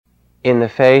in the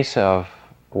face of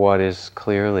what is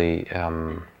clearly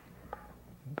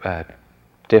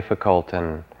difficult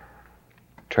and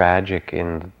tragic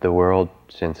in the world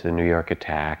since the New York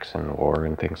attacks and war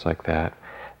and things like that,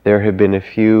 there have been a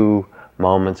few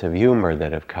moments of humor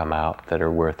that have come out that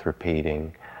are worth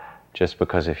repeating, just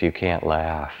because if you can't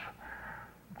laugh,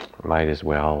 might as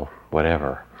well,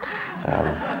 whatever.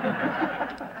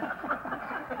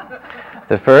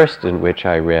 The first in which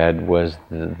I read was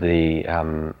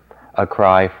a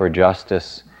cry for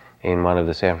justice in one of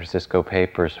the San Francisco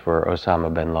papers for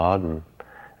Osama bin Laden,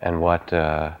 and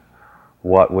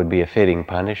what would be a fitting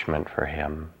punishment for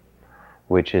him,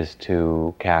 which is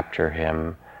to capture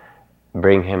him,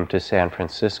 bring him to San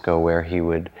Francisco, where he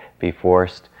would be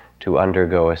forced to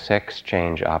undergo a sex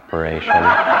change operation,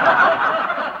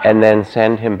 and then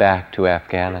send him back to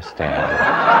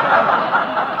Afghanistan.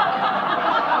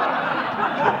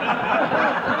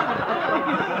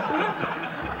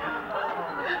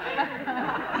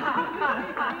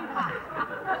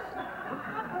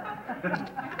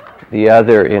 The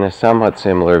other, in a somewhat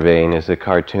similar vein, is a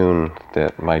cartoon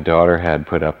that my daughter had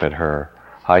put up at her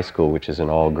high school, which is an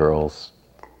all-girls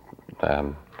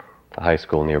high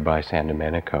school nearby San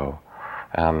Domenico.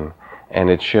 And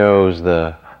it shows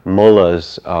the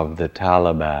mullahs of the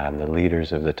Taliban, the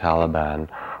leaders of the Taliban,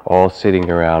 all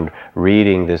sitting around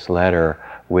reading this letter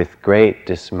with great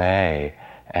dismay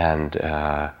and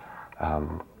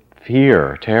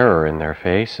fear, terror in their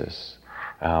faces.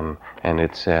 And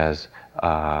it says,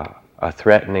 a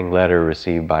threatening letter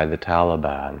received by the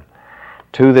Taliban.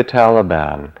 To the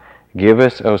Taliban, give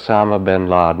us Osama bin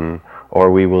Laden, or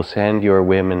we will send your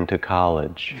women to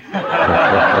college.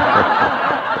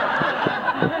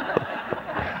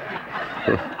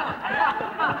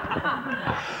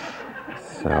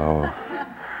 So,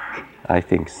 I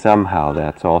think somehow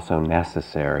that's also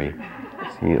necessary.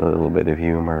 See a little bit of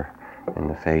humor in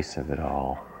the face of it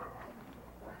all.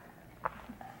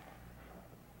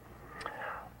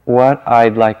 What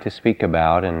I'd like to speak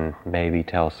about, and maybe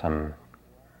tell some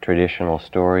traditional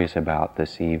stories about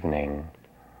this evening,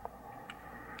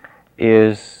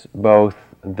 is both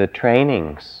the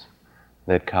trainings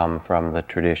that come from the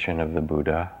tradition of the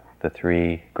Buddha, the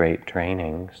three great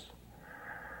trainings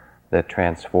that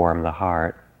transform the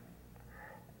heart,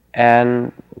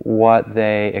 and what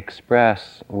they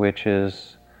express, which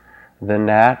is the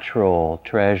natural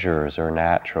treasures or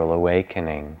natural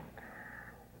awakening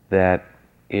that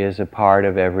is a part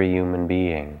of every human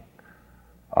being,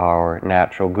 our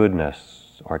natural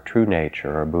goodness, or true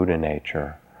nature, or Buddha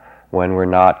nature, when we're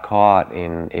not caught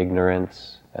in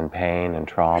ignorance and pain and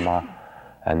trauma,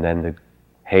 and then the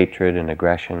hatred and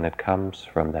aggression that comes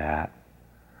from that,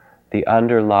 the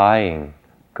underlying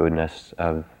goodness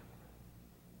of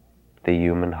the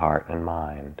human heart and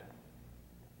mind.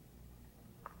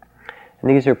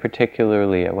 And these are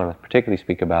particularly, I want to particularly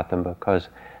speak about them because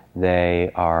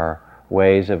they are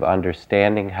ways of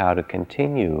understanding how to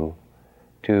continue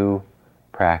to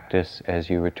practice as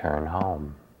you return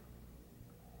home.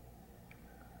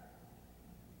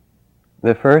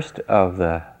 The first of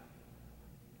the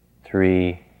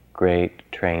three great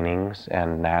trainings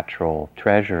and natural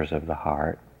treasures of the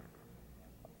heart,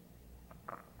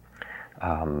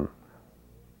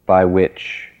 by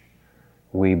which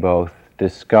we both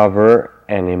discover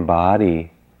and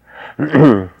embody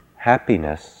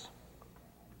happiness,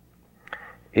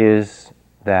 is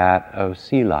that of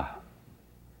sila.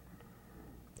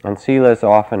 And sila is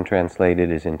often translated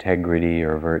as integrity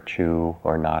or virtue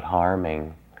or not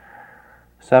harming.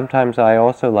 Sometimes I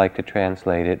also like to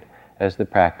translate it as the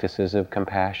practices of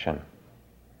compassion.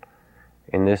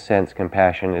 In this sense,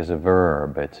 compassion is a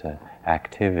verb, it's an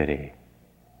activity.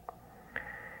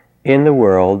 In the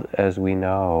world, as we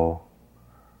know,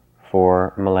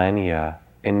 for millennia,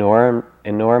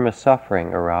 enormous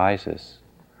suffering arises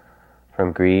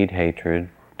from greed, hatred,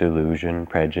 delusion,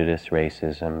 prejudice,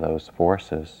 racism, those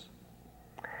forces.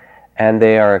 And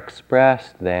they are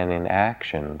expressed then in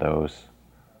action, those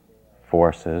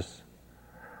forces,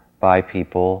 by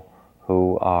people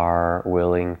who are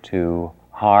willing to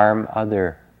harm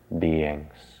other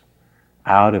beings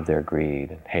out of their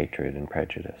greed and hatred and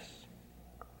prejudice.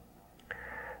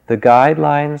 The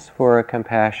guidelines for a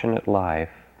compassionate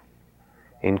life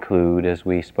include, as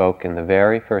we spoke in the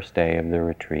very first day of the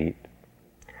retreat,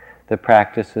 the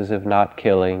practices of not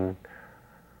killing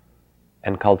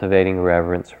and cultivating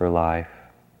reverence for life,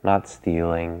 not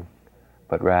stealing,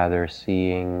 but rather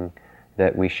seeing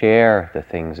that we share the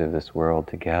things of this world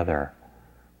together,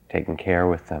 taking care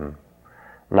with them,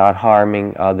 not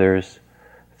harming others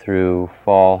through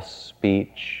false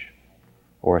speech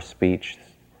or speech,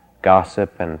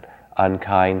 gossip and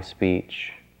unkind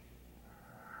speech,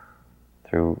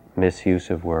 through misuse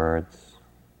of words,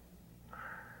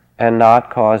 and not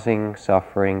causing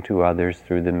suffering to others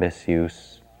through the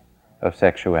misuse of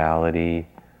sexuality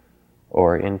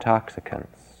or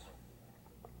intoxicants.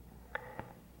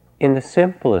 In the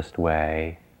simplest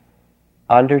way,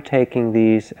 undertaking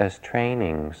these as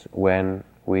trainings when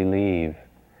we leave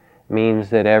means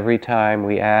that every time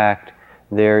we act,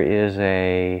 there is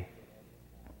a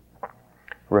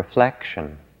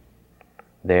reflection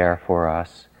there for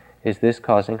us. Is this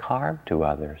causing harm to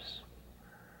others?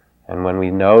 And when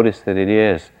we notice that it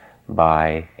is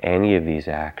by any of these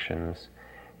actions,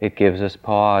 it gives us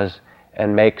pause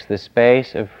and makes the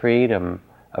space of freedom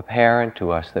apparent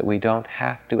to us that we don't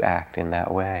have to act in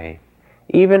that way.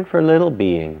 Even for little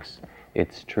beings,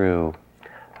 it's true.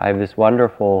 I have this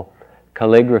wonderful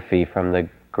calligraphy from the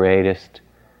greatest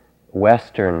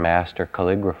Western master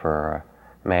calligrapher,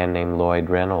 a man named Lloyd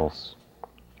Reynolds,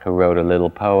 who wrote a little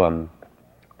poem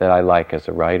that I like as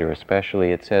a writer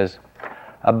especially. It says,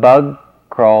 "A bug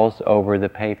crawls over the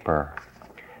paper.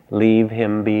 Leave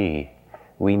him be.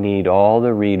 We need all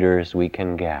the readers we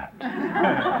can get."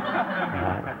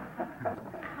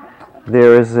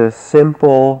 There is a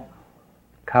simple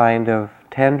kind of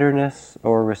tenderness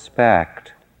or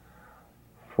respect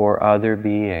for other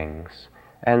beings,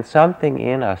 and something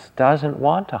in us doesn't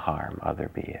want to harm other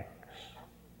beings.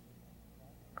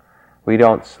 We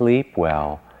don't sleep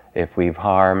well if we've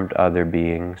harmed other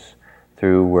beings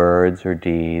through words or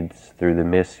deeds, through the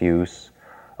misuse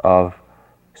of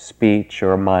speech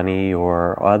or money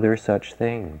or other such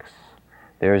things.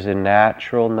 There's a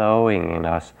natural knowing in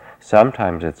us.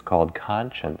 Sometimes it's called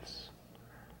conscience,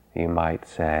 you might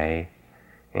say.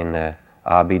 In the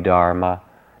Abhidharma,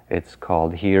 it's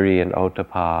called hiri and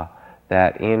ottappa,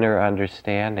 that inner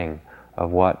understanding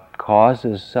of what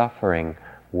causes suffering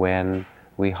when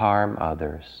we harm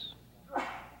others.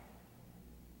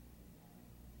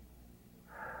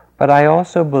 But I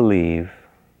also believe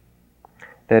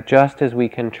that just as we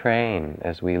can train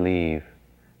as we leave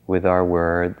with our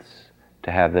words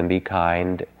to have them be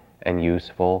kind and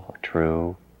useful,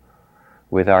 true,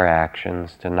 with our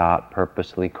actions to not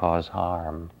purposely cause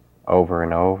harm over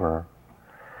and over,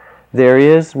 there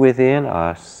is within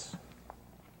us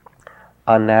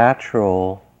a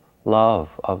natural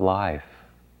love of life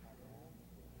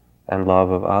and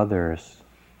love of others,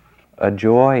 a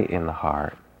joy in the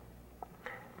heart.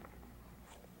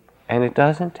 And it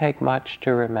doesn't take much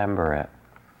to remember it.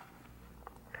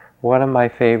 One of my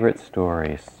favorite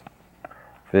stories,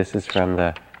 this is from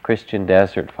the Christian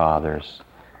Desert Fathers,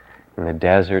 in the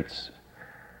deserts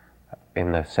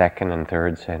in the 2nd and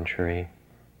 3rd century.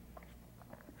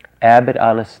 Abbot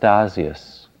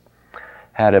Anastasius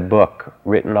had a book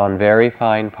written on very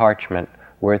fine parchment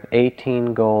worth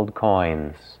 18 gold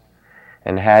coins,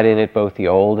 and had in it both the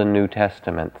Old and New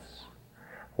Testaments.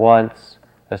 Once,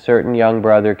 a certain young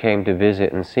brother came to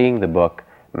visit, and seeing the book,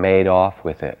 made off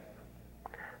with it.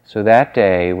 So that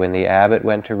day, when the abbot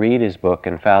went to read his book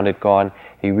and found it gone,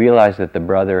 he realized that the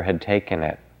brother had taken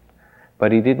it.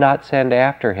 But he did not send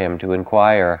after him to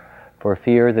inquire, for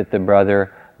fear that the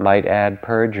brother might add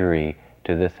perjury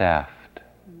to the theft.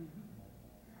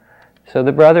 So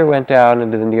the brother went down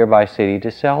into the nearby city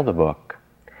to sell the book,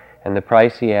 and the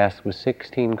price he asked was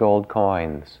 16 gold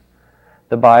coins.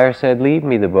 The buyer said, "Leave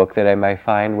me the book that I may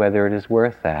find whether it is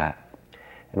worth that."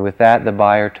 And with that the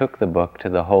buyer took the book to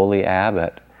the holy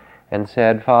abbot and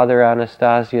said, "Father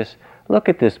Anastasius, look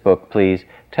at this book, please.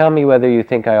 Tell me whether you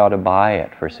think I ought to buy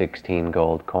it for 16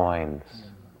 gold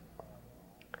coins.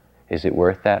 Is it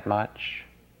worth that much?"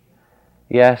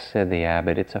 "Yes," said the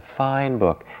abbot, "it's a fine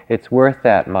book. It's worth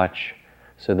that much."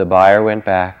 So the buyer went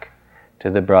back to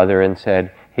the brother and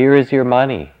said, "Here is your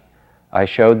money. I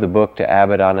showed the book to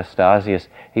Abbot Anastasius.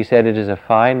 He said it is a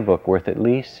fine book worth at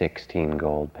least 16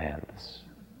 gold pence.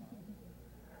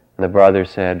 And the brother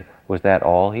said, "Was that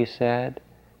all he said?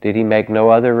 Did he make no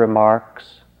other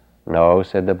remarks?" "No,"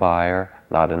 said the buyer,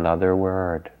 "not another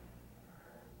word."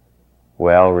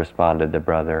 "Well," responded the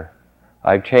brother,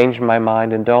 "I've changed my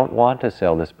mind and don't want to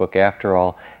sell this book after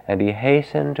all." And he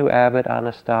hastened to Abbot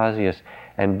Anastasius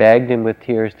and begged him with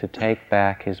tears to take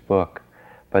back his book.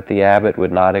 But the abbot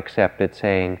would not accept it,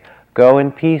 saying, "Go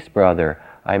in peace, brother.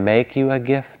 I make you a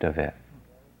gift of it."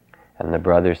 And the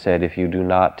brother said, "If you do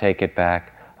not take it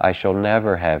back, I shall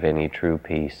never have any true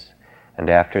peace." And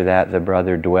after that, the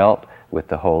brother dwelt with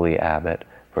the holy abbot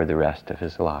for the rest of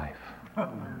his life.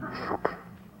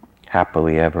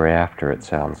 Happily ever after, it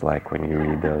sounds like when you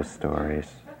read those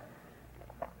stories.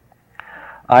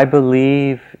 I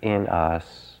believe in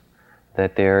us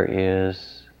that there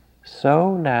is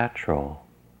so natural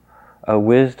a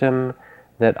wisdom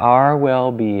that our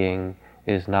well-being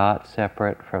is not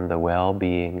separate from the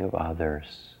well-being of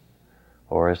others.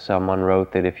 Or as someone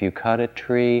wrote, that if you cut a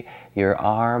tree, your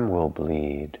arm will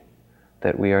bleed.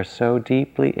 That we are so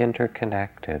deeply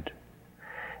interconnected.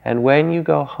 And when you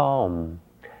go home,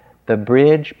 the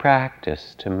bridge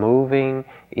practice to moving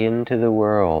into the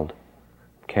world,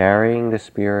 carrying the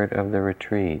spirit of the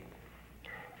retreat,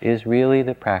 is really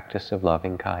the practice of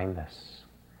loving kindness.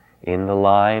 In the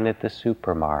line at the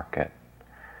supermarket,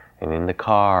 and in the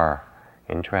car,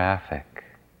 in traffic,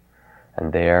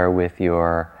 and there with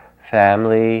your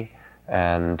family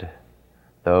and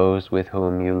those with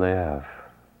whom you live.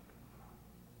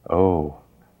 Oh,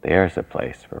 there's a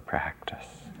place for practice,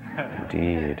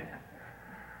 indeed.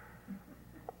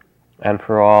 And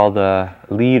for all the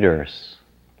leaders,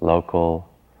 local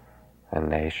and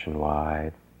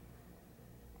nationwide,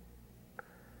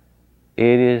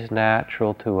 it is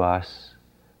natural to us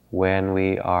when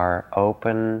we are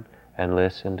open and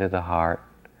listen to the heart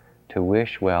to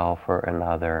wish well for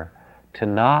another, to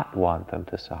not want them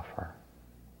to suffer.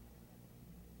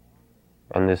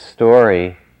 And this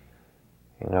story,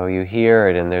 you hear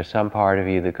it and there's some part of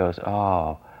you that goes,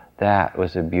 oh, that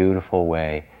was a beautiful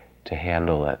way to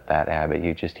handle it, that habit.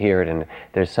 You just hear it and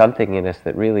there's something in us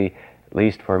that really, at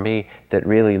least for me, that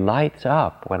really lights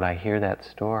up when I hear that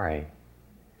story.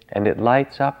 And it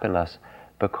lights up in us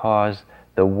because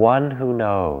the one who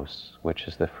knows, which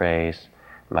is the phrase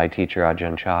my teacher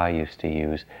Ajahn Chah used to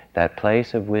use, that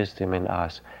place of wisdom in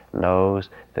us knows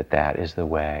that that is the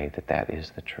way, that that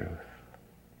is the truth.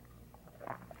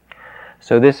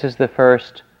 So this is the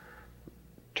first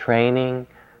training,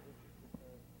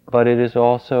 but it is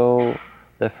also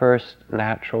the first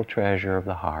natural treasure of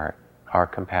the heart, our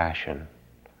compassion,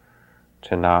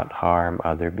 to not harm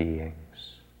other beings.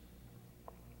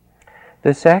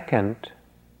 The second,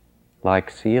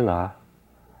 like sila,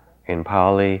 in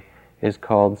Pali, is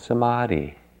called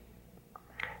samadhi.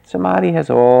 Samadhi has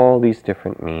all these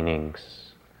different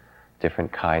meanings,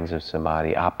 different kinds of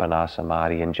samadhi, appana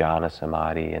samadhi and jhana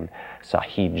samadhi and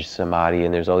sahij samadhi,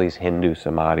 and there's all these Hindu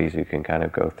samadhis you can kind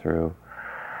of go through,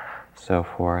 so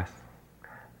forth.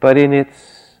 But in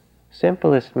its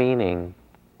simplest meaning,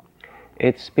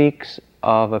 it speaks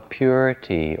of a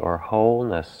purity or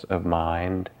wholeness of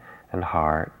mind and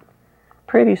heart.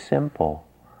 Pretty simple.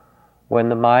 When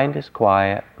the mind is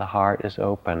quiet, the heart is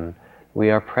open, we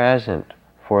are present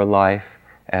for life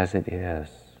as it is.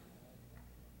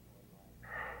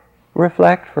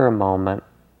 Reflect for a moment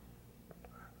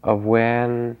of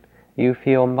when you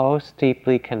feel most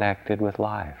deeply connected with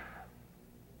life.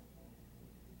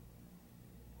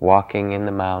 Walking in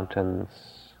the mountains,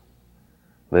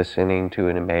 listening to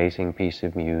an amazing piece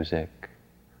of music,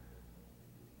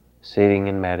 sitting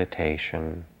in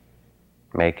meditation,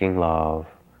 making love,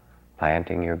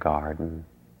 planting your garden,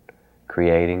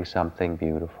 creating something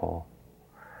beautiful.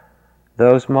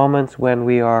 Those moments when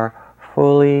we are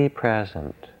fully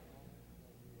present,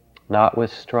 not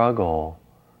with struggle,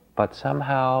 but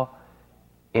somehow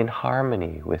in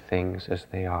harmony with things as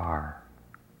they are.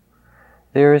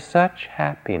 There is such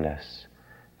happiness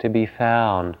to be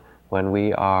found when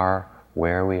we are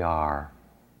where we are,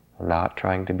 not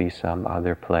trying to be some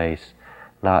other place,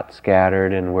 not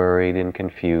scattered and worried and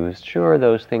confused. Sure,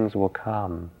 those things will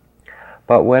come.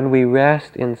 But when we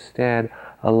rest instead,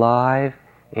 alive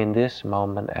in this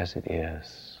moment as it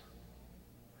is.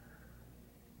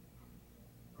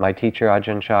 My teacher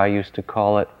Ajahn Chah used to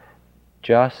call it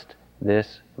just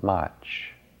this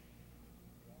much.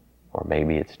 Or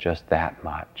maybe it's just that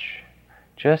much.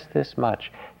 Just this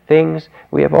much. Things,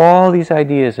 we have all these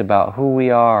ideas about who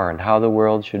we are and how the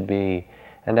world should be,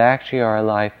 and actually our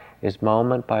life is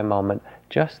moment by moment,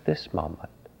 just this moment,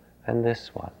 and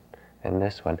this one, and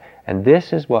this one. And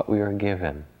this is what we are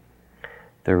given,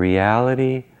 the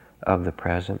reality of the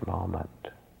present moment.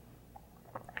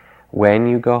 When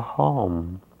you go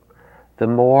home, the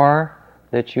more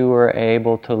that you are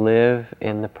able to live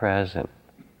in the present,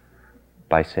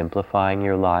 by simplifying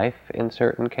your life in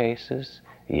certain cases.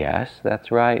 Yes,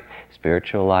 that's right.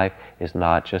 Spiritual life is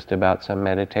not just about some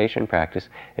meditation practice.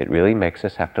 It really makes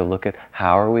us have to look at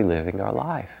how are we living our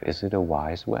life? Is it a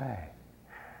wise way?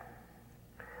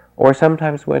 Or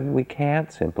sometimes when we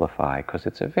can't simplify, because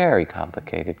it's a very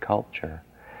complicated culture,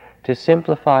 to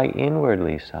simplify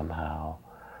inwardly somehow,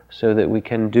 so that we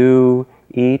can do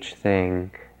each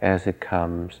thing as it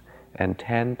comes and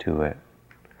tend to it.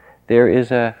 There is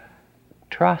a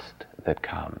trust that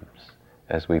comes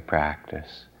as we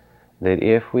practice, that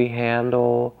if we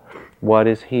handle what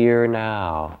is here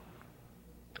now,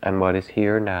 and what is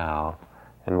here now,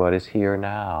 and what is here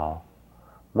now,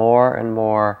 more and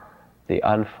more the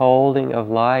unfolding of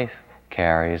life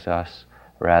carries us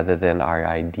rather than our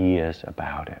ideas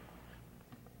about it.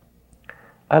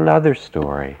 Another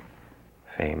story,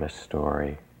 famous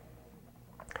story.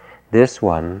 This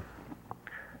one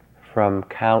from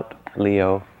Count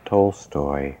Leo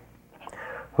Tolstoy,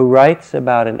 who writes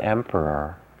about an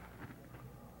emperor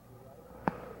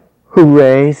who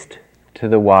raised to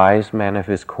the wise men of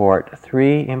his court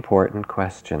 3 important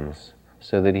questions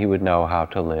so that he would know how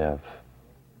to live.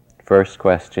 First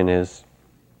question is,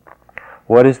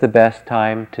 what is the best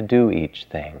time to do each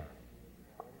thing?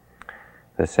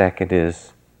 The second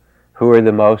is, who are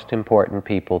the most important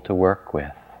people to work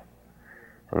with?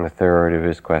 And the third of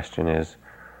his question is,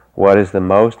 what is the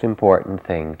most important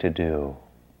thing to do?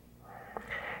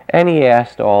 And he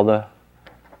asked all the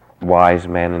wise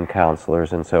men and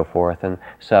counselors and so forth, and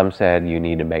some said you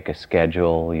need to make a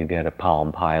schedule, you get a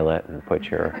Palm Pilot and put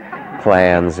your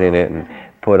plans in it and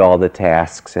put all the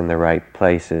tasks in the right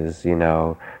places, you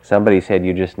know. Somebody said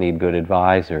you just need good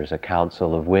advisors, a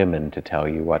council of women to tell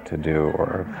you what to do,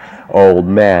 or old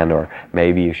men, or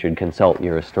maybe you should consult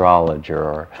your astrologer,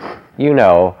 or, you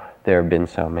know, there have been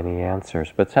so many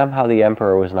answers. But somehow the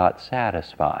emperor was not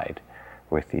satisfied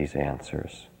with these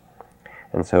answers.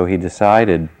 And so he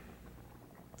decided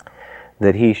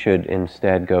that he should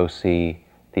instead go see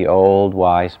the old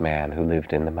wise man who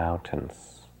lived in the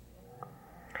mountains.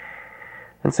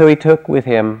 And so he took with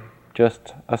him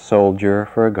just a soldier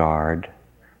for a guard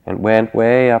and went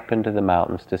way up into the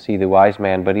mountains to see the wise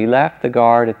man, but he left the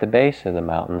guard at the base of the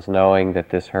mountains, knowing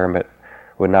that this hermit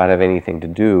would not have anything to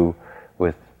do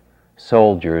with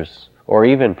soldiers or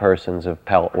even persons of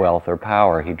wealth or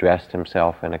power. He dressed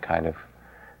himself in a kind of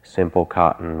simple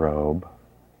cotton robe,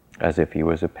 as if he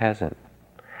was a peasant.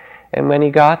 And when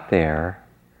he got there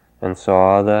and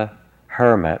saw the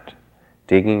hermit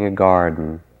digging a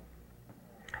garden,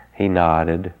 he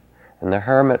nodded, and the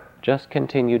hermit just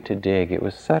continued to dig. It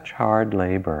was such hard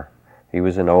labor. He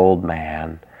was an old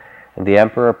man, and the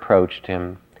emperor approached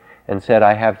him and said,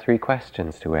 I have 3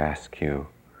 questions to ask you.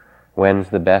 When's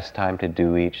the best time to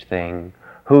do each thing?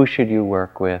 Who should you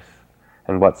work with?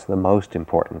 And what's the most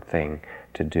important thing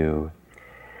to do?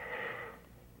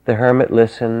 The hermit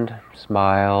listened,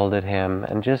 smiled at him,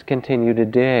 and just continued to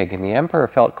dig. And the emperor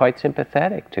felt quite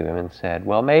sympathetic to him and said,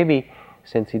 well, maybe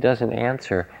since he doesn't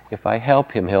answer, if I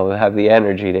help him, he'll have the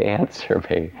energy to answer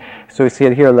me. So he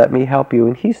said, here, let me help you.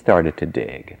 And he started to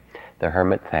dig. The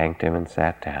hermit thanked him and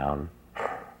sat down.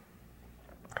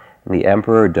 And the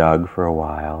emperor dug for a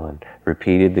while and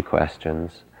repeated the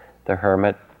questions. The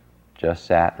hermit just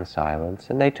sat in silence,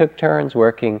 and they took turns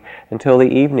working until the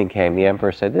evening came. The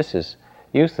emperor said, this is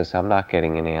useless, I'm not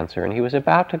getting an answer. And he was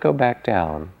about to go back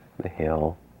down the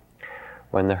hill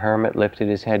when the hermit lifted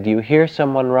his head. Do you hear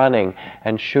someone running?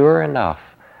 And sure enough,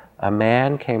 a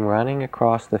man came running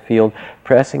across the field,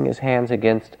 pressing his hands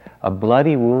against a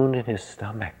bloody wound in his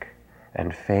stomach,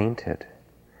 and fainted.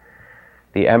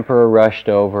 The emperor rushed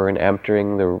over and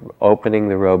opening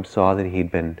the robe saw that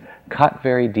he'd been cut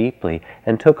very deeply,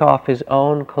 and took off his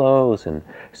own clothes and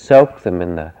soaked them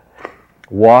in the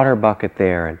water bucket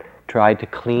there and tried to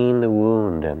clean the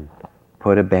wound and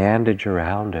put a bandage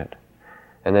around it.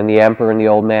 And then the emperor and the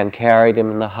old man carried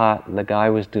him in the hut, and the guy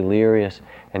was delirious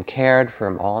and cared for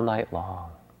him all night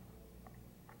long.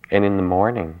 And in the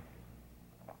morning,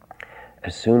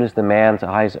 as soon as the man's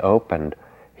eyes opened,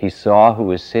 he saw who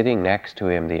was sitting next to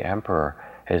him, the emperor.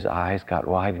 His eyes got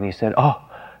wide, and he said, oh,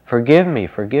 forgive me,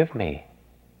 forgive me.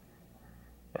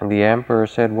 And the emperor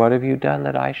said, what have you done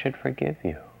that I should forgive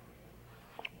you?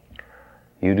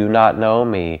 You do not know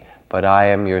me, but I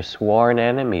am your sworn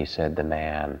enemy, said the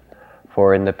man.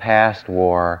 For in the past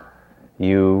war,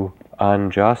 you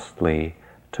unjustly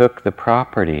took the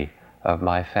property of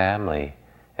my family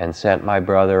and sent my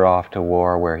brother off to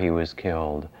war where he was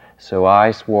killed. So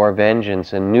I swore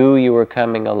vengeance and knew you were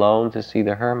coming alone to see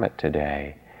the hermit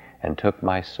today, and took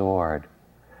my sword.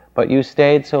 But you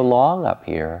stayed so long up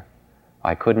here,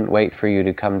 I couldn't wait for you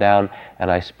to come down, and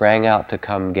I sprang out to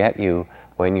come get you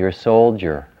when your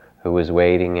soldier, who was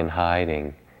waiting in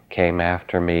hiding, came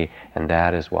after me, and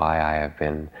that is why I have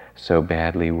been so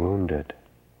badly wounded.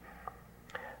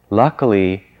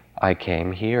 Luckily, I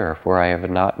came here, for I have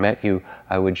not met you,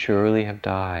 I would surely have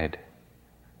died.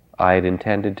 I had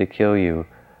intended to kill you,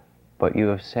 but you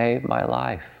have saved my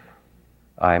life.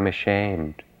 I am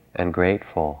ashamed and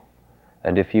grateful,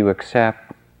 and if you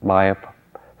accept my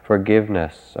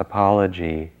forgiveness,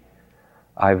 apology,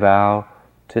 I vow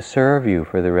to serve you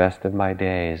for the rest of my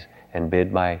days and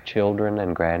bid my children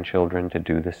and grandchildren to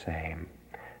do the same.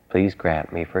 Please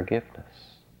grant me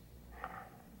forgiveness.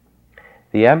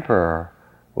 The emperor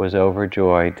was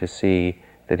overjoyed to see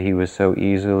that he was so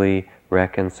easily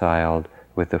reconciled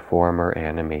with the former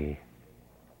enemy.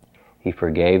 He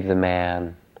forgave the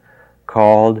man,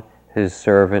 called his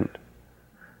servant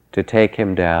to take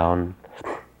him down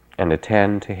and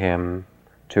attend to him,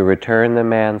 to return the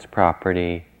man's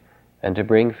property, and to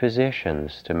bring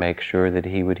physicians to make sure that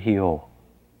he would heal.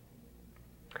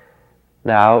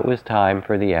 Now it was time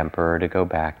for the emperor to go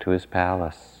back to his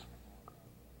palace.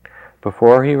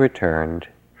 Before he returned,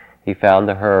 he found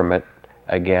the hermit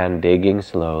again digging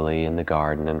slowly in the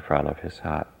garden in front of his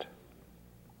hut.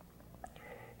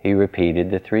 He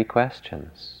repeated the 3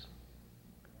 questions.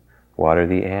 What are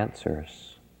the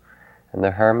answers? And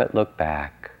the hermit looked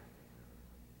back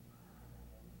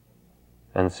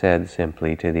and said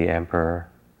simply to the emperor,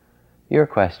 "Your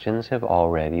questions have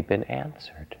already been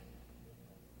answered."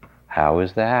 "How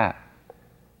is that?"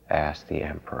 asked the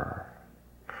emperor.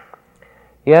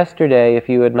 "Yesterday, if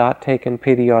you had not taken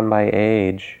pity on my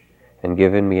age and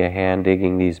given me a hand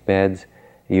digging these beds,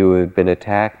 you would have been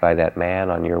attacked by that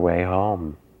man on your way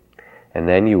home, and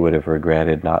then you would have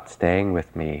regretted not staying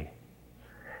with me.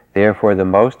 Therefore, the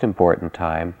most important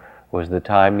time was the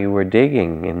time you were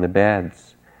digging in the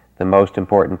beds. The most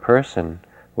important person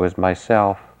was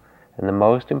myself, and the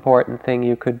most important thing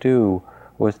you could do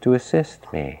was to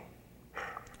assist me.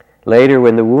 Later,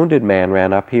 when the wounded man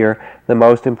ran up here, the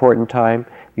most important time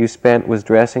you spent was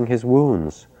dressing his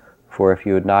wounds, for if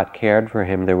you had not cared for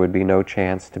him, there would be no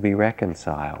chance to be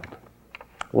reconciled.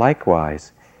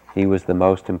 Likewise, he was the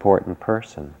most important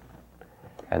person,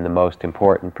 and the most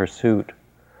important pursuit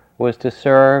was to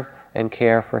serve and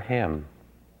care for him.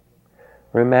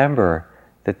 Remember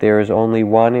that there is only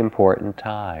one important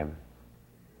time,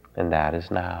 and that is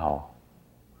now.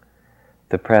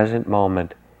 The present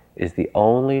moment is the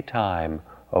only time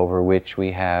over which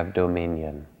we have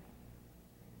dominion.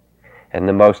 And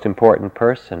the most important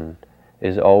person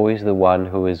is always the one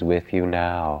who is with you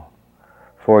now,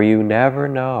 for you never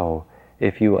know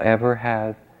if you ever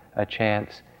have a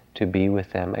chance to be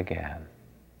with them again.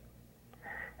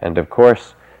 And of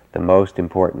course, the most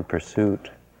important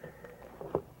pursuit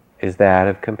is that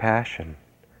of compassion,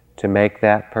 to make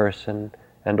that person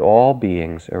and all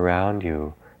beings around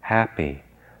you happy,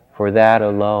 for that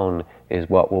alone is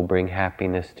what will bring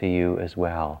happiness to you as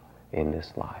well in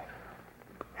this life.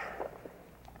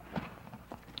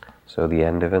 So the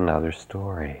end of another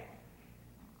story.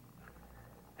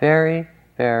 Very,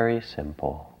 very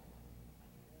simple.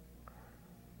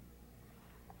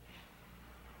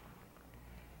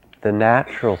 The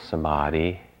natural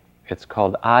samadhi, it's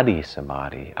called Adi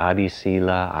Samadhi. Adi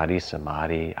Sila, Adi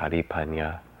Samadhi, Adi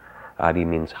Panya. Adi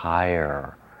means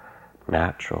higher,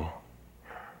 natural.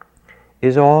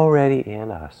 Is already in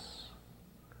us.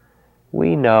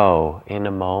 We know in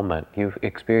a moment, you've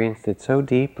experienced it so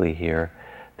deeply here,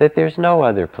 that there's no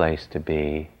other place to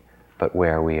be but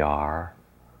where we are.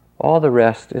 All the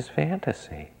rest is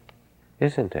fantasy,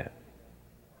 isn't it?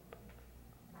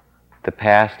 The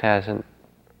past hasn't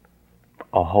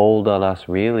a hold on us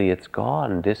really, it's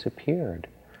gone, disappeared.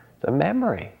 The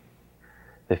memory.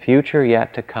 The future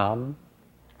yet to come,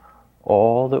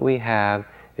 all that we have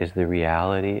is the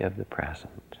reality of the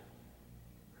present.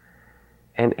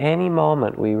 And any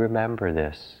moment we remember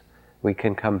this, we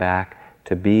can come back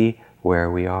to be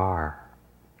where we are.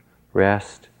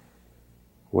 Rest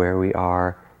where we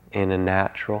are in a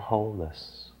natural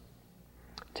wholeness.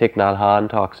 Thich Nhat Hanh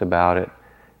talks about it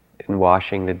in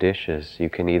washing the dishes. You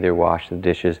can either wash the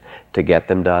dishes to get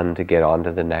them done, to get on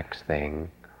to the next thing,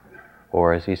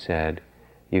 or as he said,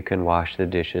 you can wash the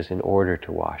dishes in order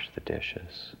to wash the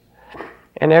dishes.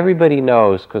 And everybody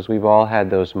knows, because we've all had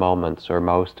those moments, or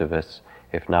most of us,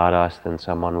 if not us, then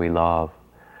someone we love,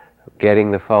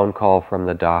 getting the phone call from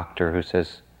the doctor who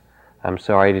says, "I'm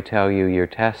sorry to tell you your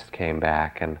test came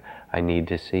back and I need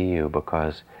to see you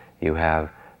because you have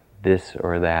this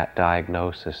or that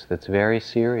diagnosis that's very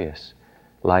serious,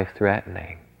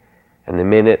 life-threatening." And the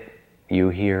minute you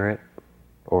hear it,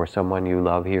 or someone you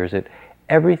love hears it,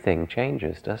 everything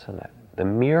changes, doesn't it? The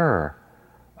mirror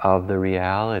of the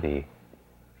reality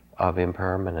of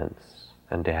impermanence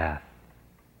and death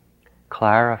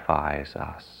clarifies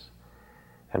us,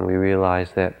 and we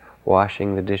realize that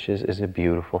washing the dishes is a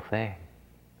beautiful thing,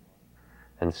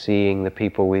 and seeing the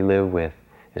people we live with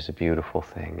is a beautiful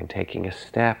thing, and taking a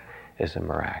step is a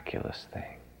miraculous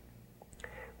thing.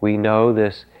 We know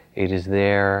this, it is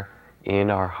there in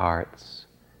our hearts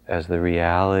as the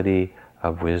reality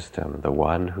of wisdom, the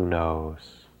one who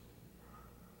knows.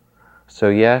 So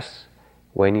yes,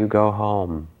 when you go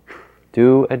home,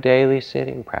 do a daily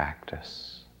sitting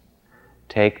practice.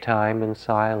 Take time in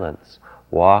silence.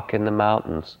 Walk in the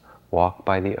mountains. Walk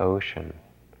by the ocean.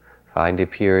 Find a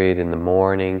period in the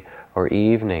morning or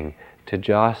evening to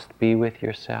just be with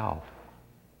yourself.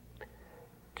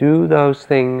 Do those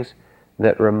things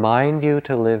that remind you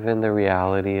to live in the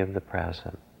reality of the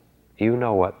present. You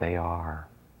know what they are,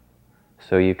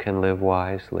 so you can live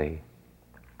wisely.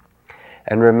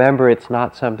 And remember, it's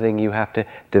not something you have to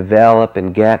develop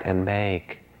and get and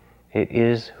make. It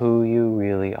is who you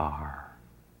really are.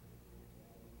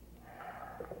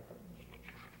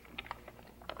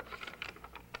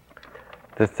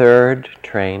 The third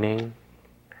training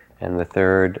and the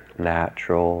third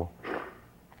natural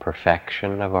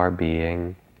perfection of our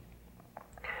being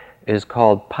is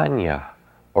called panya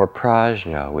or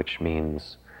prajna, which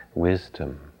means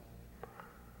wisdom.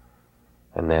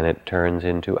 And then it turns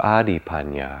into adi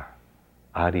panya,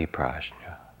 adi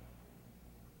prajna.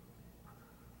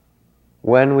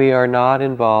 When we are not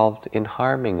involved in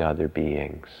harming other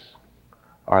beings,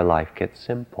 our life gets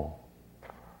simple.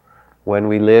 When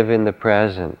we live in the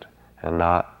present and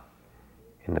not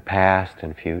in the past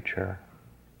and future,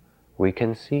 we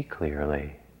can see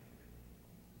clearly.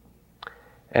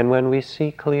 And when we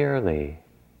see clearly,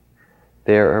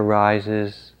 there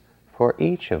arises for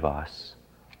each of us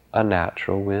a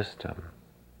natural wisdom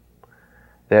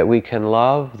that we can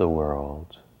love the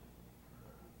world,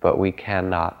 but we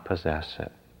cannot possess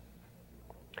it.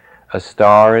 A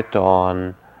star at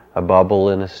dawn, a bubble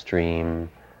in a stream,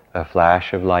 a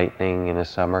flash of lightning in a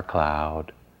summer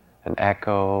cloud, an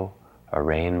echo, a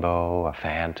rainbow, a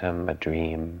phantom, a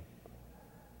dream.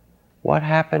 What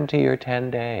happened to your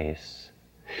 10 days?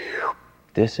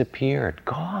 Disappeared,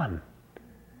 gone.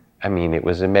 I mean, it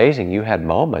was amazing. You had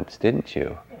moments, didn't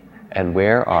you? And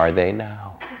where are they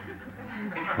now?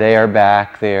 They are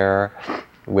back there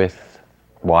with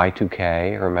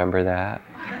Y2K, remember that?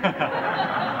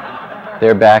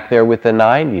 They're back there with the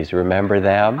 90s, remember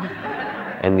them?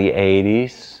 And the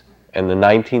 80s, and the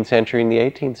 19th century and the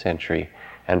 18th century,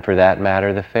 and for that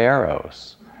matter, the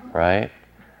pharaohs, right?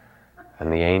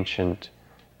 And the ancient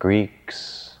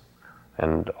Greeks,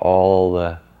 and all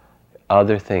the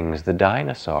other things, the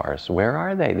dinosaurs. Where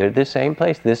are they? They're the same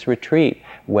place. This retreat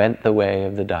went the way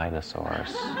of the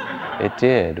dinosaurs. It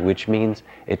did, which means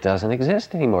it doesn't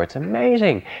exist anymore. It's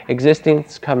amazing.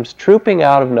 Existence comes trooping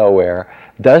out of nowhere,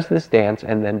 does this dance,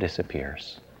 and then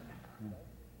disappears.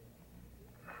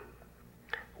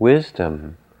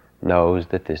 Wisdom knows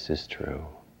that this is true.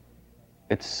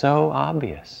 It's so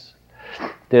obvious.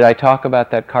 Did I talk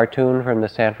about that cartoon from the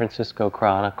San Francisco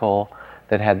Chronicle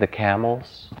that had the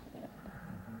camels?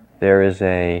 There is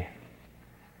a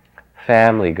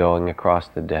family going across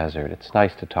the desert. It's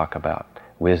nice to talk about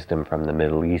wisdom from the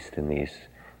Middle East in these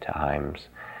times.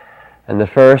 And the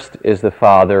first is the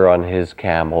father on his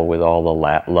camel with all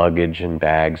the luggage and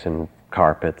bags and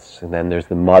carpets. And then there's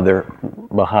the mother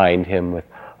behind him with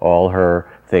all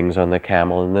her things on the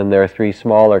camel. And then there are 3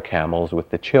 smaller camels with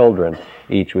the children,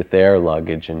 each with their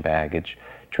luggage and baggage,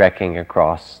 trekking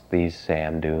across these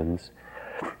sand dunes.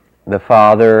 The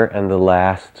father and the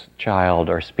last child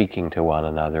are speaking to one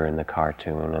another in the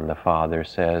cartoon, and the father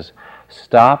says,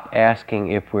 "Stop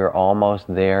asking if we're almost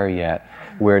there yet.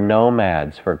 We're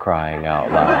nomads, for crying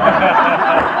out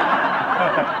loud."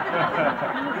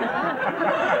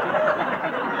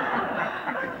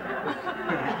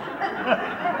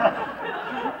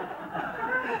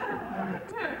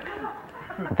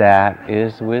 That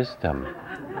is wisdom.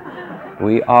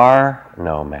 We are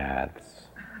nomads.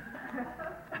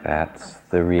 That's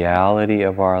the reality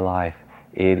of our life.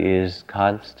 It is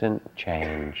constant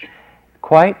change,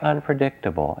 quite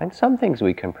unpredictable. And some things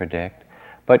we can predict,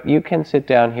 but you can sit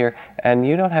down here and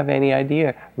you don't have any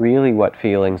idea really what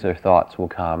feelings or thoughts will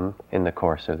come in the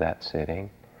course of that sitting.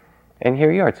 And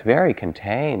here you are, it's very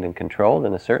contained and controlled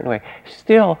in a certain way.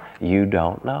 Still, you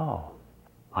don't know.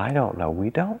 I don't know,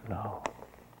 we don't know.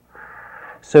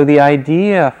 So the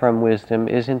idea from wisdom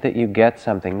isn't that you get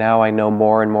something. Now I know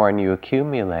more and more and you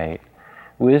accumulate.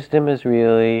 Wisdom is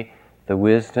really the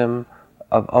wisdom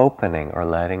of opening or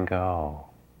letting go.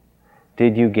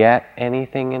 Did you get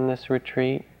anything in this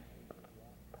retreat?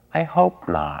 I hope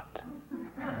not.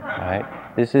 Right?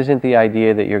 This isn't the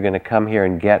idea that you're going to come here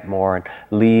and get more and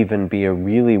leave and be a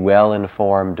really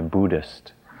well-informed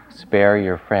Buddhist. Spare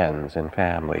your friends and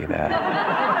family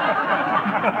that.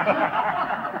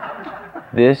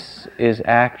 This is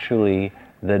actually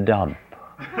the dump.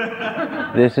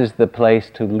 This is the place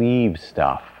to leave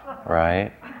stuff,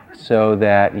 right? So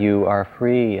that you are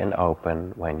free and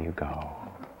open when you go.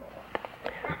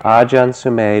 Ajahn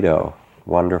Sumedho,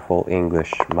 wonderful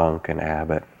English monk and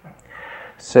abbot,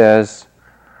 says,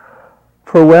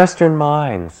 "For Western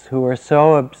minds who are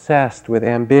so obsessed with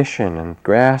ambition and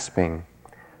grasping,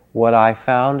 what I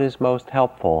found is most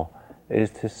helpful is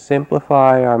to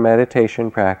simplify our meditation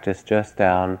practice just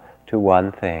down to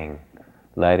one thing: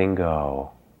 letting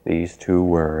go, these two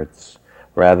words,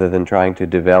 rather than trying to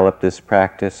develop this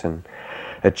practice and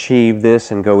achieve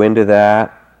this and go into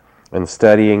that, and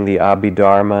studying the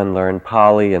Abhidharma and learn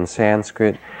Pali and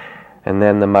Sanskrit, and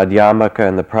then the Madhyamaka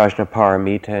and the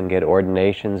Prajnaparamita, and get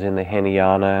ordinations in the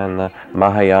Hinayana and the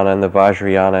Mahayana and the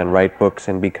Vajrayana, and write books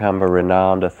and become a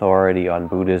renowned authority on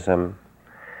Buddhism.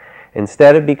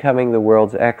 Instead of becoming the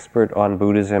world's expert on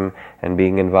Buddhism and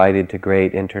being invited to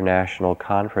great international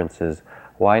conferences,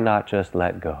 why not just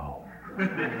let go?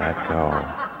 Let go.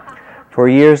 For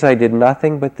years I did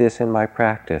nothing but this in my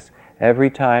practice. Every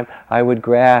time I would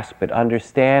grasp at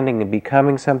understanding and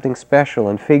becoming something special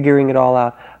and figuring it all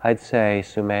out, I'd say,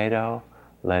 Sumedho,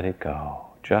 let it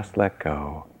go. Just let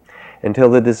go. Until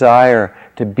the desire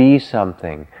to be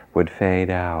something would fade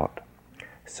out.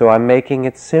 So I'm making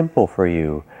it simple for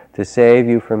you to save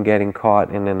you from getting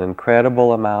caught in an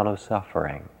incredible amount of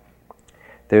suffering.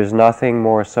 There's nothing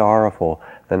more sorrowful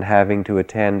than having to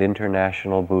attend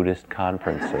international Buddhist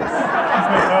conferences.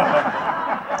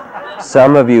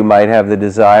 Some of you might have the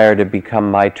desire to become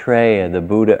Maitreya, the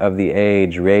Buddha of the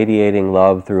age, radiating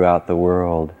love throughout the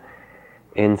world.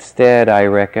 Instead, I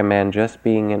recommend just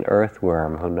being an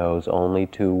earthworm who knows only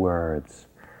two words: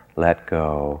 let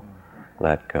go,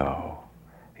 let go.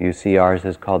 You see, ours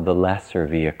is called the lesser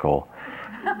vehicle,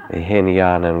 the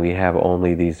Hinayana, and we have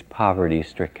only these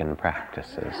poverty-stricken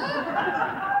practices.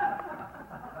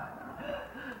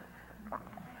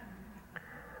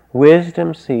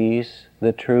 Wisdom sees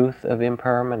the truth of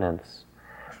impermanence,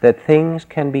 that things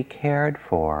can be cared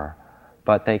for,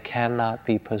 but they cannot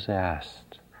be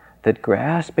possessed, that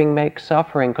grasping makes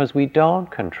suffering because we don't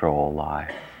control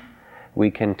life.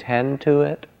 We can tend to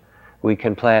it, we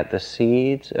can plant the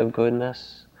seeds of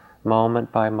goodness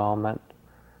moment by moment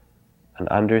and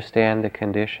understand the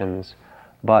conditions,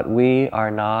 but we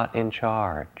are not in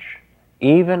charge,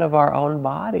 even of our own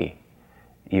body.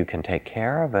 You can take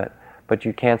care of it, but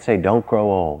you can't say, don't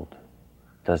grow old.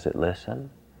 Does it listen?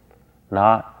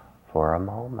 Not for a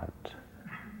moment.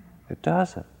 It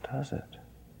doesn't, does it?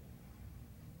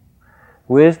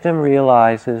 Wisdom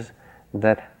realizes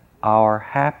that our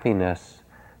happiness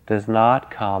does not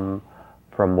come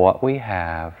from what we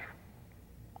have,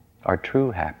 our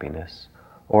true happiness,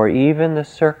 or even the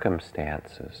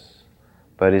circumstances,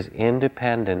 but is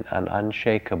independent and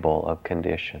unshakable of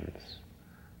conditions.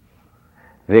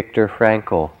 Viktor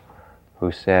Frankl,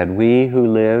 who said, "We who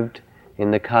lived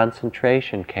in the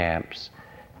concentration camps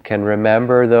can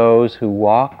remember those who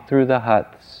walked through the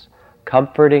huts,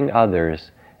 comforting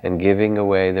others and giving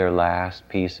away their last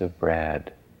piece of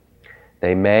bread.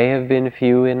 They may have been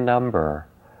few in number,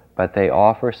 but they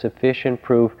offer sufficient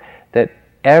proof that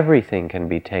everything can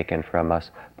be taken from us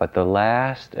but the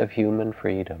last of human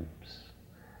freedoms,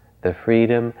 the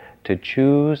freedom to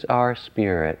choose our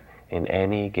spirit in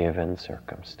any given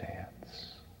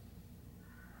circumstance."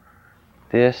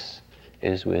 This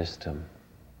is wisdom,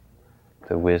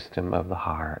 the wisdom of the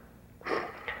heart.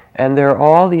 And there are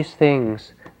all these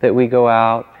things that we go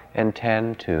out and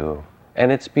tend to,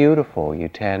 and it's beautiful. You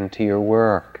tend to your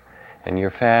work and your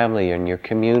family and your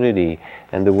community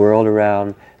and the world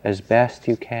around as best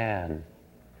you can.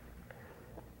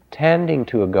 Tending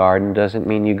to a garden doesn't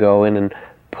mean you go in and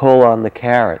pull on the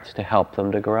carrots to help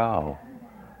them to grow.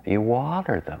 You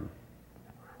water them.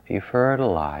 You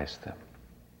fertilize them.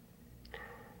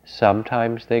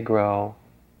 Sometimes they grow,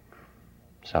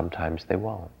 sometimes they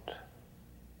won't.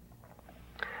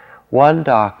 One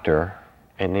doctor,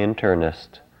 an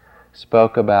internist,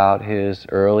 spoke about his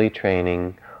early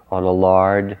training on a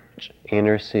large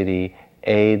inner-city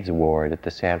AIDS ward at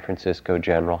the San Francisco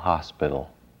General Hospital.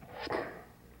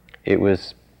 It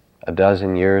was a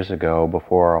dozen years ago,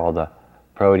 before all the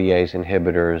protease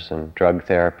inhibitors and drug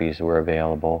therapies were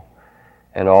available,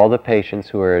 and all the patients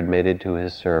who were admitted to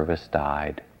his service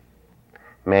died.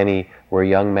 Many were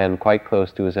young men quite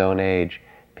close to his own age,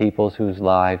 people whose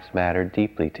lives mattered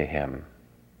deeply to him.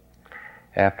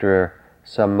 After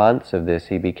some months of this,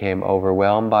 he became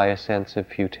overwhelmed by a sense of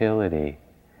futility.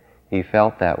 He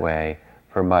felt that way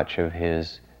for much of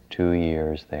his 2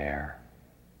 years there.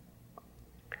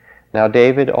 Now,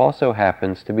 David also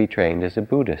happens to be trained as a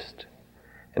Buddhist,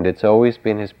 and it's always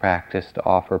been his practice to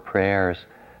offer prayers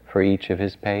for each of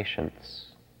his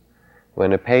patients.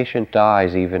 When a patient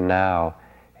dies, even now,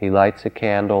 he lights a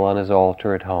candle on his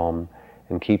altar at home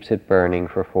and keeps it burning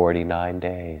for 49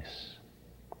 days.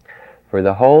 For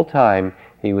the whole time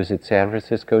he was at San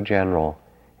Francisco General,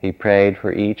 he prayed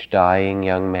for each dying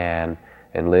young man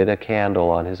and lit a candle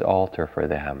on his altar for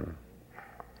them.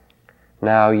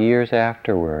 Now, years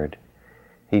afterward,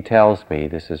 He tells me,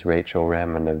 this is Rachel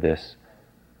Remen of this,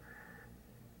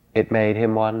 it made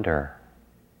him wonder.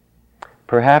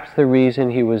 Perhaps the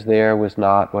reason he was there was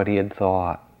not what he had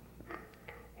thought.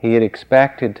 He had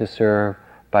expected to serve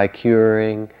by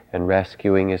curing and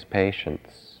rescuing his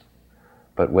patients.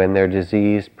 But when their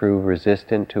disease proved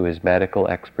resistant to his medical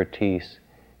expertise,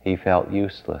 he felt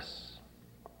useless.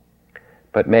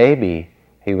 But maybe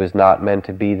he was not meant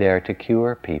to be there to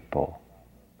cure people.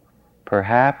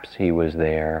 Perhaps he was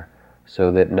there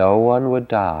so that no one would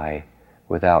die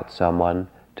without someone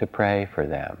to pray for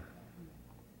them.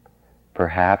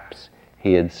 Perhaps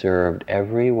he had served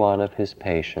every one of his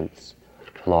patients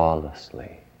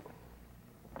flawlessly.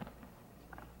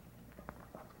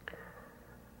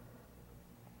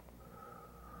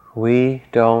 We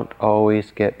don't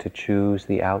always get to choose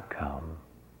the outcome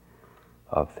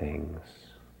of things,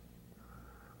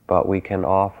 but we can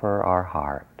offer our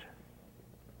heart,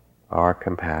 our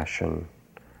compassion,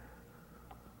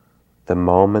 the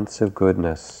moments of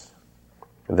goodness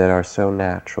that are so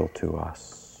natural to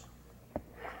us.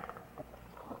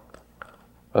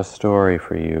 A story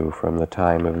for you from the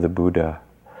time of the Buddha.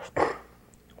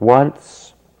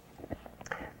 Once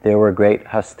there were great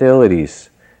hostilities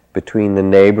between the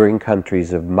neighboring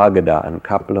countries of Magadha and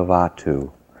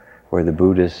Kapilavatthu, where the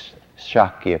Buddhist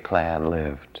Shakya clan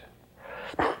lived.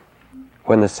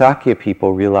 When the Sakya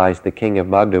people realized the king of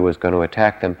Magadha was going to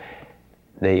attack them,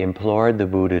 they implored the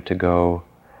Buddha to go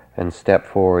and step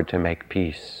forward to make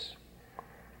peace.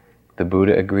 The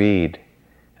Buddha agreed,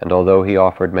 and although he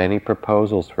offered many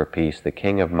proposals for peace, the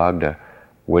king of Magadha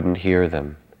wouldn't hear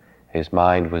them. His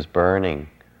mind was burning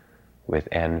with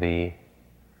envy,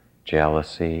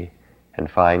 jealousy,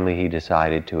 and finally he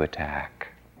decided to attack.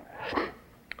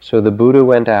 So the Buddha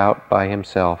went out by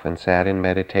himself and sat in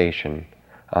meditation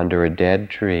under a dead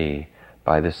tree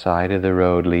by the side of the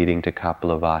road leading to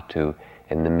Kapilavatthu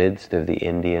in the midst of the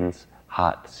Indians'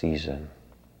 hot season.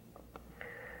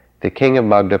 The king of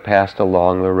Magadha passed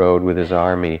along the road with his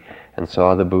army and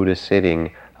saw the Buddha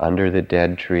sitting under the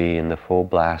dead tree in the full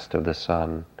blast of the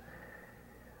sun.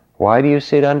 "Why do you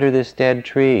sit under this dead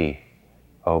tree,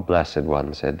 O Blessed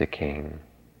One?" said the king.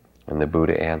 And the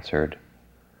Buddha answered,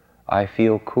 "I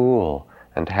feel cool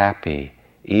and happy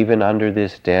even under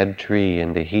this dead tree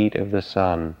in the heat of the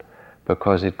sun,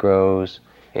 because it grows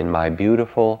in my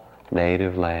beautiful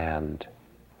native land."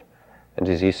 And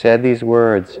as he said these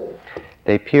words,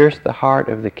 they pierced the heart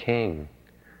of the king,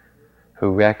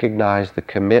 who recognized the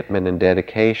commitment and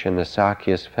dedication the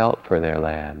Sakyas felt for their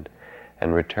land,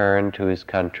 and returned to his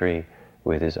country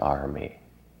with his army.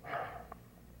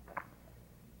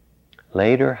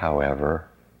 Later, however,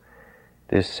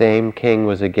 this same king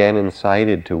was again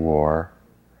incited to war.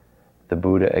 The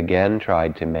Buddha again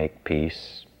tried to make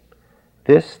peace.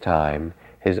 This time,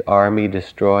 his army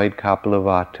destroyed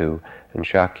Kapilavatthu, and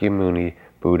Shakyamuni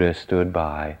Buddha stood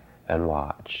by and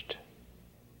watched.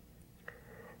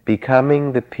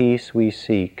 Becoming the peace we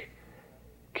seek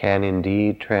can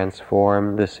indeed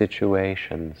transform the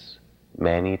situations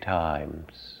many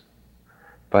times.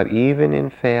 But even in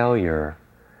failure,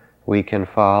 we can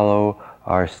follow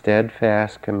our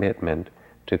steadfast commitment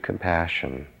to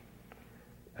compassion.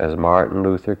 As Martin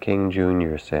Luther King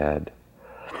Jr. said,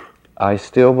 "I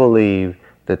still believe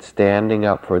that standing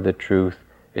up for the truth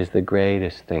is the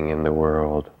greatest thing in the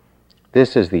world.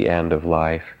 This is the end of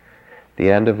life.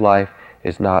 The end of life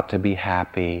is not to be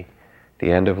happy.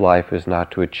 The end of life is not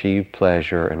to achieve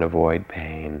pleasure and avoid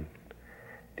pain.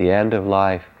 The end of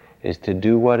life is to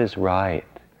do what is right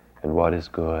and what is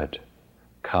good,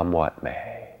 come what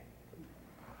may."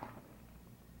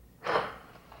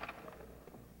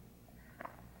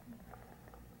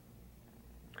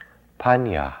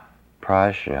 Panya,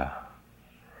 prajna,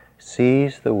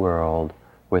 sees the world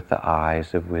with the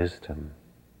eyes of wisdom.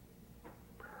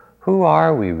 Who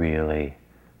are we really?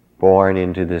 Born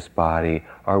into this body,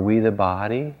 are we the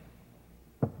body?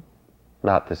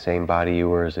 Not the same body you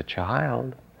were as a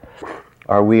child.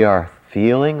 Are we our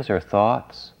feelings or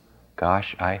thoughts?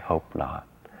 Gosh, I hope not.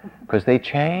 Because they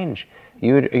change.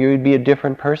 You'd be a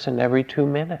different person every 2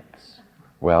 minutes.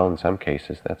 Well, in some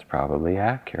cases, that's probably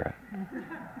accurate.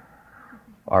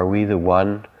 Are we the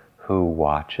one who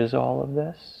watches all of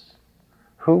this?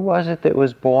 Who was it that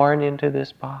was born into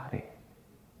this body?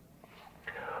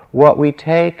 What we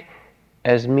take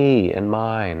as me and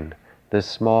mine, the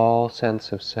small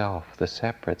sense of self, the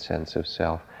separate sense of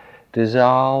self,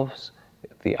 dissolves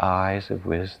the eyes of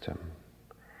wisdom,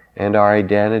 and our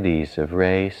identities of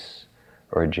race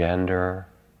or gender,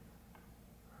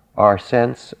 our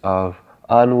sense of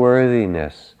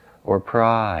unworthiness or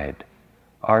pride,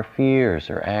 our fears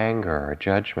or anger or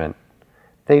judgment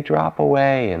They drop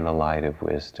away in the light of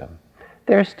wisdom.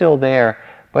 They're still there,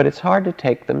 but it's hard to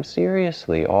take them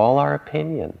seriously, all our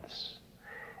opinions.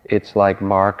 It's like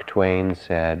Mark Twain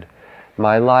said,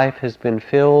 "My life has been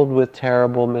filled with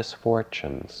terrible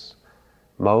misfortunes,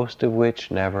 most of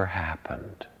which never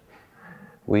happened."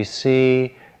 We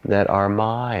see that our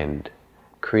mind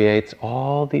creates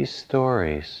all these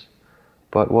stories,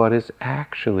 but what is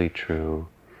actually true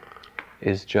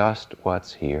is just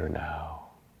what's here now.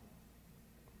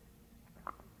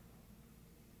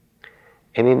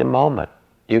 And in a moment,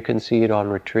 you can see it on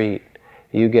retreat.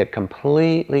 You get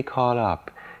completely caught up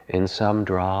in some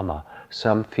drama,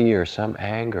 some fear, some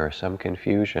anger, some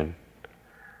confusion.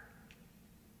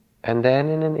 And then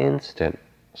in an instant,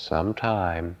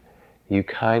 sometime, you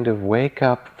kind of wake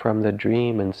up from the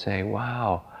dream and say,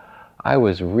 wow, I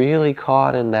was really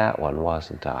caught in that one,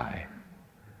 wasn't I?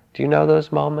 Do you know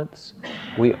those moments?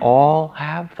 We all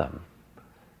have them.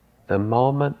 The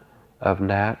moment of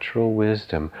natural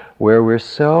wisdom, where we're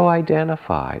so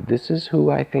identified, this is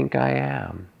who I think I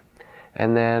am.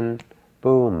 And then,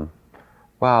 boom,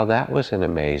 wow, that was an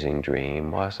amazing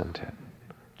dream, wasn't it?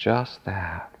 Just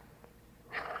that.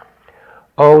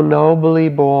 Oh, nobly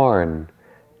born,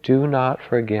 do not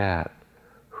forget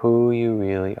who you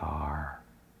really are.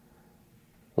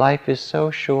 Life is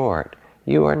so short.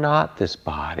 You are not this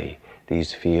body,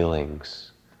 these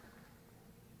feelings,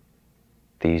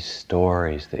 these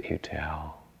stories that you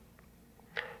tell.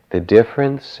 The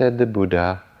difference, said the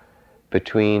Buddha,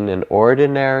 between an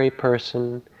ordinary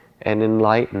person and an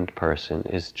enlightened person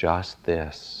is just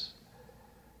this.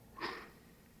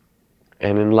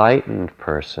 An enlightened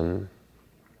person,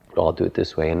 I'll do it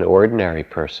this way, an ordinary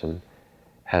person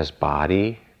has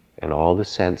body and all the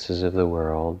senses of the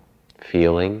world,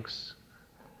 feelings,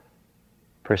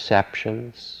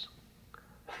 perceptions,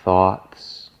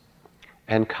 thoughts,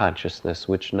 and consciousness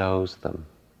which knows them.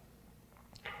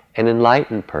 An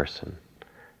enlightened person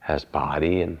has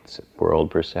body and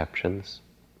world perceptions,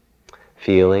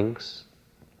 feelings,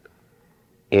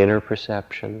 inner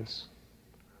perceptions,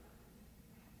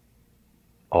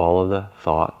 all of the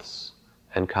thoughts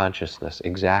and consciousness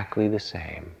exactly the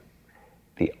same.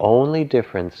 The only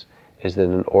difference is that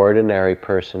an ordinary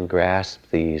person grasps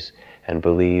these and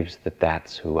believes that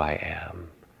that's who I am,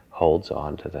 holds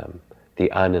on to them.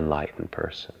 The unenlightened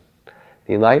person.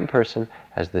 The enlightened person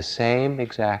has the same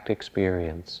exact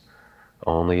experience,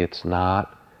 only it's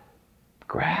not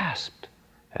grasped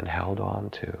and held on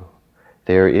to.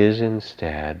 There is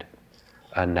instead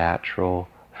a natural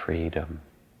freedom.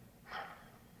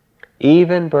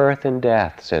 Even birth and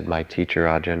death, said my teacher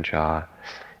Ajahn Chah,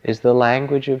 is the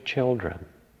language of children.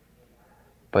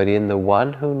 But in the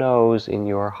one who knows in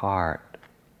your heart,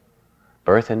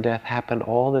 birth and death happen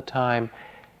all the time,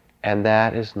 and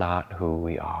that is not who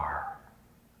we are.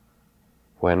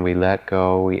 When we let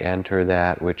go, we enter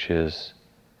that which is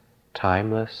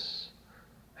timeless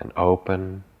and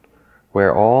open,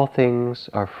 where all things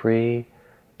are free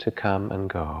to come and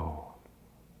go.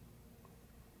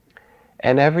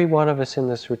 And every one of us in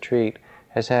this retreat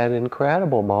has had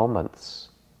incredible moments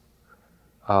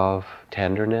of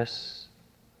tenderness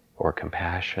or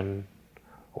compassion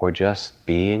or just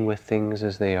being with things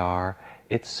as they are.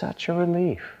 It's such a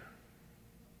relief.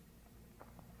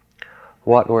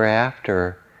 What we're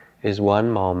after is one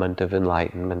moment of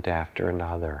enlightenment after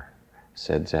another,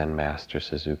 said Zen Master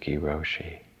Suzuki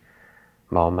Roshi.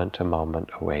 Moment to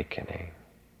moment awakening.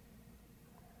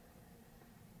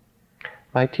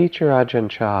 My teacher Ajahn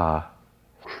Chah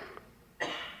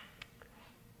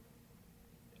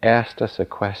asked us a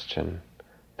question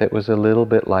that was a little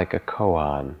bit like a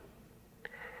koan.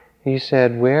 He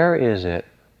said, where is it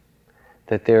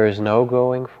that there is no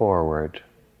going forward,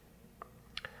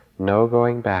 no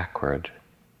going backward,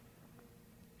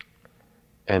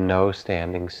 and no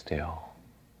standing still?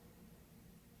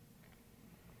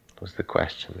 Was the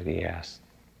question that he asked.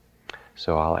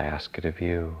 So I'll ask it of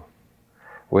you.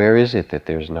 Where is it that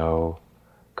there's no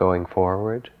going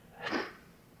forward,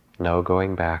 no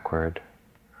going backward,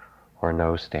 or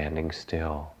no standing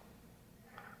still?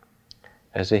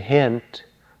 As a hint,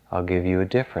 I'll give you a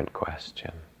different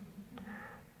question.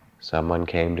 Someone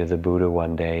came to the Buddha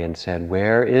one day and said,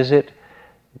 where is it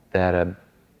that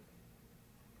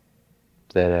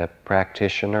a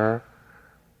practitioner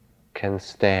can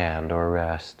stand or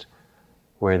rest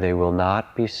where they will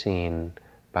not be seen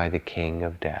by the king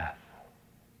of death?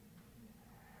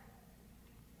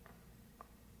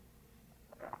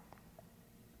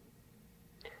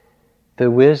 The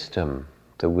wisdom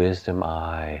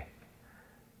eye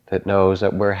that knows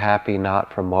that we're happy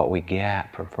not from what we get,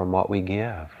 but from what we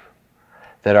give.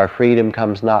 That our freedom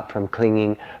comes not from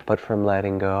clinging, but from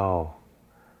letting go.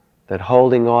 That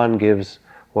holding on gives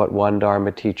what one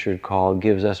Dharma teacher called,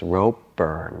 gives us rope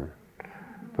burn,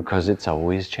 because it's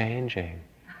always changing.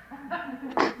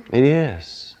 It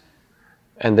is.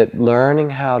 And that learning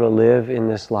how to live in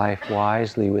this life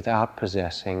wisely without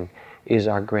possessing is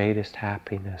our greatest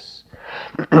happiness.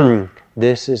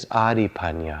 This is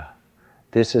adipanya.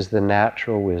 This is the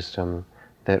natural wisdom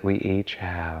that we each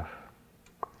have.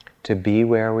 To be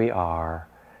where we are,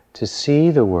 to see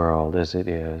the world as it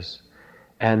is,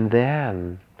 and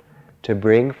then to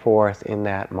bring forth in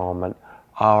that moment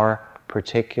our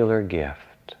particular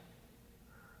gift.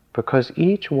 Because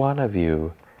each one of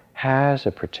you has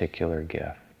a particular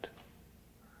gift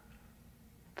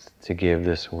to give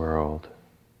this world.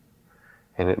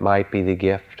 And it might be the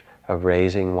gift of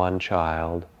raising one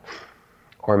child,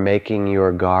 or making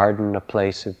your garden a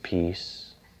place of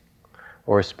peace,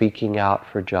 or speaking out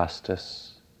for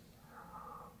justice,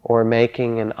 or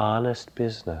making an honest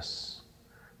business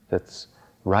that's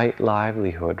right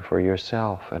livelihood for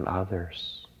yourself and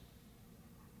others,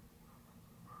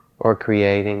 or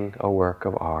creating a work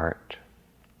of art,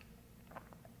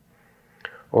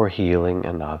 or healing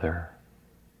another.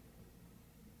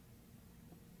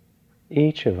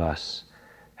 Each of us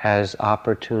has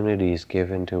opportunities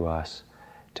given to us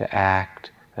to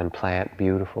act and plant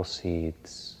beautiful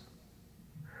seeds.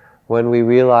 When we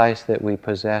realize that we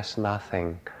possess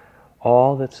nothing,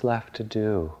 all that's left to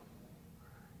do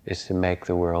is to make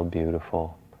the world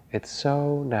beautiful. It's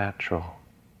so natural.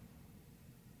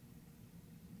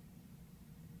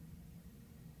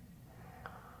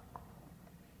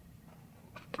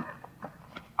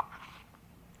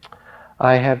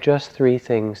 I have just 3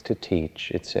 things to teach,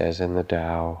 it says in the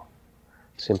Tao: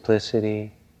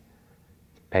 simplicity,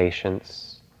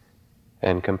 patience,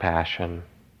 and compassion.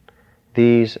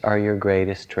 These are your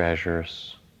greatest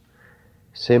treasures.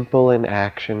 Simple in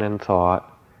action and thought,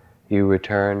 you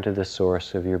return to the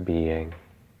source of your being.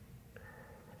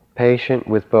 Patient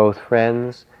with both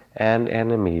friends and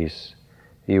enemies,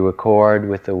 you accord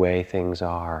with the way things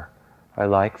are. I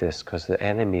like this because the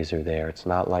enemies are there. It's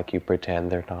not like you pretend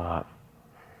they're not.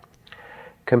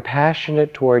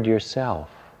 Compassionate toward yourself,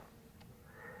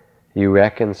 you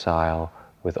reconcile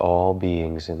with all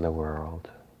beings in the world.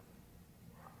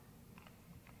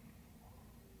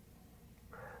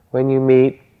 When you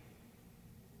meet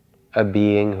a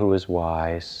being who is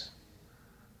wise,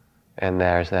 and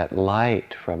there's that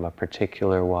light from a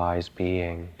particular wise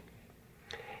being,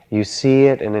 you see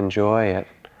it and enjoy it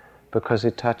because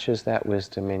it touches that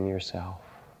wisdom in yourself.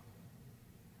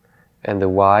 And the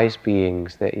wise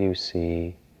beings that you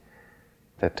see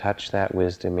that touch that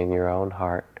wisdom in your own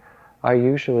heart are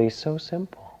usually so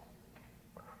simple.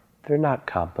 They're not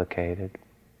complicated.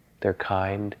 They're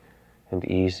kind and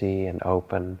easy and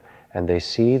open, and they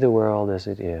see the world as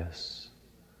it is.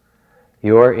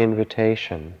 Your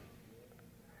invitation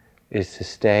is to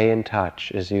stay in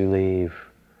touch as you leave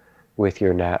with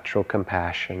your natural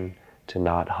compassion to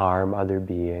not harm other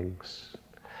beings,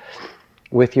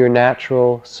 with your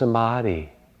natural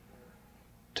samadhi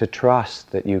to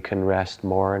trust that you can rest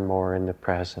more and more in the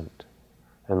present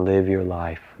and live your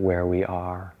life where we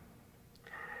are,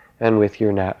 and with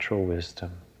your natural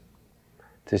wisdom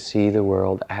to see the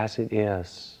world as it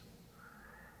is,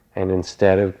 and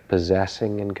instead of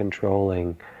possessing and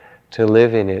controlling, to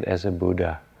live in it as a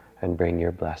Buddha and bring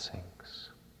your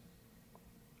blessings.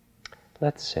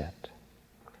 Let's sit.